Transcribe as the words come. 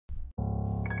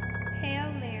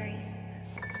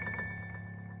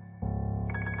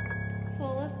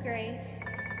full of grace.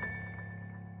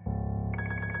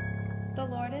 The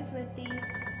Lord is with thee.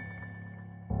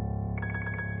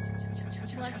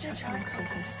 Blessed art thou.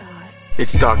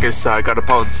 It's dark inside, got a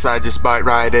pole inside, just might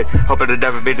ride it. Hoping to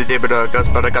never be the demon or a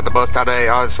ghost, but I got the most out of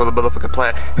AI, so the motherfucking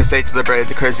plan. They say to the brain,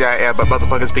 the crazy I am, but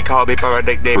motherfuckers be calling me by my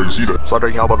nickname.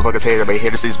 Slaughtering hell, motherfuckers hating me.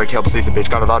 Here to seize my kill season, bitch.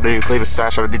 Got a lot of new Cleveland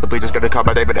stash, underneath the bleachers, gonna call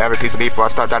my name and every piece of me before I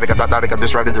start dying. I'm not dying, I'm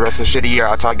just running the rest of the shitty year.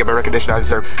 I'll talk, get my recognition I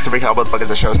deserve. So bring hell, motherfuckers,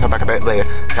 the shows come back a bit later.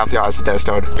 Count the odds, dead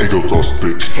stone. Ego dust,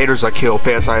 bitch. Haters I kill,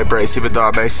 fans I embrace, even though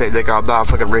I may say, nigga, I'm not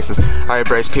fucking racist. I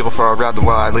embrace people from around the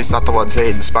world, at least not the ones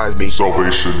hating despise me.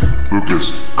 Salvation,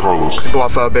 Lucas, Carlos. Go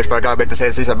off bitch, but I gotta make this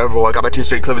hand, at least I'm memorable. I got my 2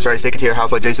 straight clippers right, sticking to your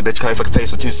house like Jason, bitch. Cut your fucking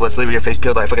face with 2 slits, leaving your face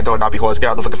peeled like fucking door, not be horse. Get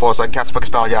on the fucking floor so I can cast a fucking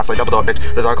spell, yeah, like double door,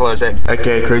 bitch. The dark colors in.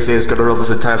 Okay, crazy is gonna rule this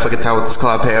entire fucking town with this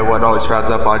cloud pay. Everyone always frowns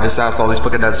up on just ass all these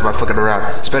fucking nuts am I fucking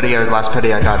around. Spending every last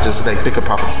penny I got just to make bigger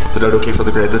profits. The dodo came for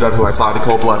the grave, the dodo who I saw in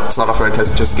cold blood. Slaughter for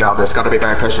intent just to get out this. Gotta be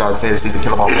my impression on stay the season,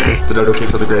 kill them all. The dodo came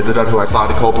for the grave, the dodo who I saw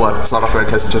in cold blood. Slaughter for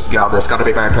intent just to get out this. Gotta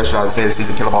be my impression on stay the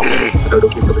season, kill them all. The dodo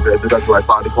came for the grave, the dodo who I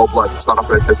saw in cold blood. Slaughter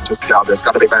for intent just to get out this.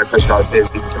 Gotta be my impression on stay the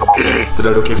season, kill them all.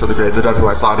 The dodo came for the grave, the dodo who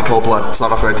I saw in cold blood.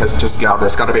 Slaughter for intent just to get out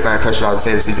this. Gotta be my impression on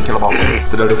stay the season, kill them all.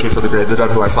 The dodo came for the grave, the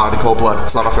dodo who I saw in cold blood.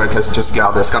 Slaughter for intent just to get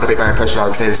out this. Gotta be my impression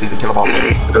on stay the season, kill them all.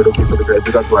 The dodo came for the grave,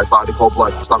 the dodo who I saw in cold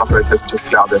blood. Slaughter for intent just to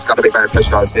get out this. Gotta be my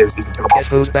impression on stay the season, kill them all. Guess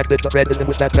who's back, bitch? The red vision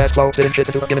with that fast flow. Didn't fit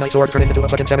into a Gemini sword, turning into a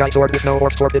fucking samurai sword with no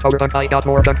horse sword. It overturned. I got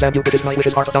more guns than you bitches. My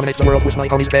wishes are to dominate the world with my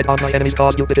homies dead on my enemies.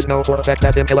 Cause you bitches know for a fact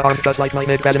that them killer armed just like my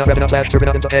niggas in a revenue slash serving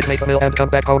up into head, make a mill and come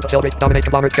back home to celebrate, dominate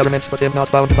conglomerates, governments, but them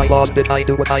not bound by laws. Did I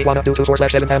do what I wanna do?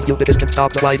 2/4/7 and you bitches can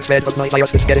stop the light spread of my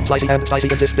virus. It's getting slicey and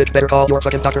slicey and this bitch better call your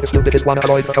fucking doctor if you bitches wanna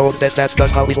avoid the cold death. That's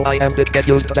just how evil I am. Did get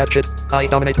used to that shit. I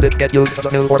dominate. Did get used to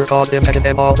the new order. Cause them taking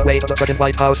them all the way to the fucking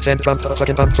White House. Send Trump to the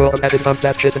fucking pump full of acid. Pump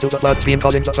that shit into the bloodstream,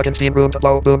 causing the fucking steam room to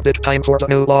blow. Boom. Did time for the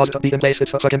new laws to be in place.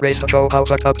 It's a fucking race to show how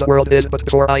fucked up the world is. But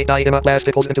before I die, my blast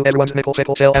tickles into everyone's nickel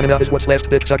fickle cell. Anima is what's left.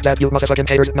 Did suck that you motherfucking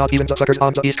haters. Not even the fuckers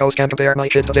on the East Coast can compare my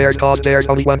shit to theirs. Cause there's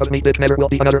only one of me. Did never will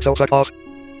be another. So fuck off.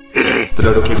 The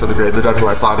dodo came for the grave, the dodo who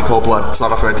I saw in cold blood.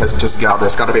 Slaughter for intent just to get out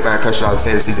this. Gotta be my impression on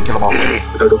stay the season, kill them all.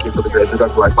 The dodo came for the grave, the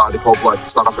dodo who I saw in cold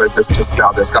blood. Slaughter for intent just to get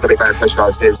out this. Gotta be my impression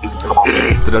on stay the season, kill them all.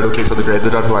 The dodo came for the grave, the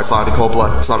dodo who I saw in cold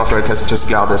blood. Slaughter for intent just to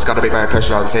get out this. Gotta be my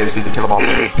impression on stay the season, kill them all.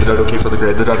 The dodo came for the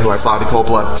grave, the dodo who I saw in cold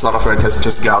blood. Slaughter for intent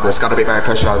just to get out this. Gotta be my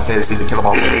impression on stay the season, kill them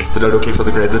all. The dodo came for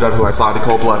the grave, the dodo who I saw in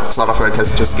cold blood. Slaughter for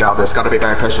intent just to get out this. Gotta be my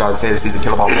impression on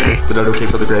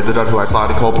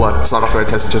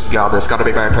stay the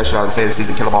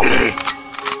season, kill them all. The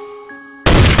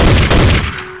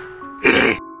dodo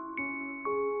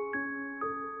came for the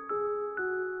grave, the dodo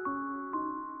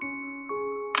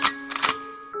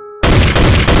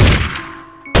who I saw in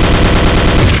cold blood. Slaughter for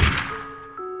intent just to get out this. Gotta be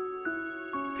my impression on stay the season, kill them all.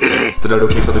 The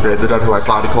dodo came for the grave, the dodo who I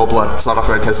saw in cold blood. Slaughter for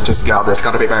intent just to get out this.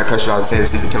 Gotta be my impression on stay the season,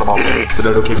 kill them all. The dodo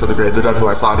came for the grave, the dodo who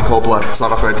I saw in cold blood.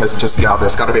 Slaughter for intent just to get out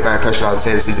this. Gotta be my impression on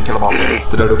stay the season, kill them all.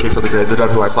 The dodo came for the grave, the dodo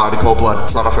who I saw in cold blood.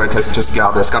 Slaughter for intent just to get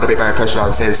out this. Gotta be my impression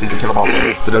on stay the season, kill them all.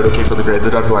 The dodo came for the grave, the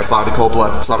dodo who I saw in cold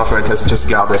blood. Slaughter for intent just to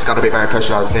get out this. Gotta be my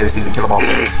impression on stay the season, kill them all.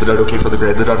 The dodo came for the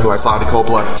grave, the dodo who I saw in cold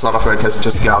blood. Slaughter for intent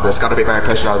just to get out this. Gotta be my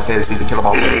impression on stay the season, kill them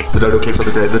all. The dodo came for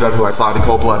the grave, the dodo who I saw in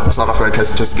cold blood. Slaughter for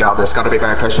intent just to get out this. Gotta be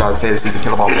my impression on stay the season,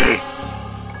 kill them all.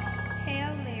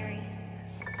 Hail Mary,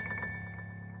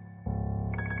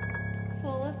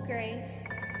 full of grace.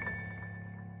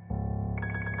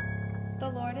 The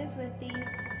Lord is with thee.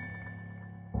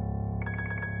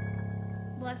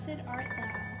 Blessed art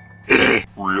thou.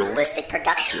 Realistic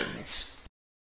Productions.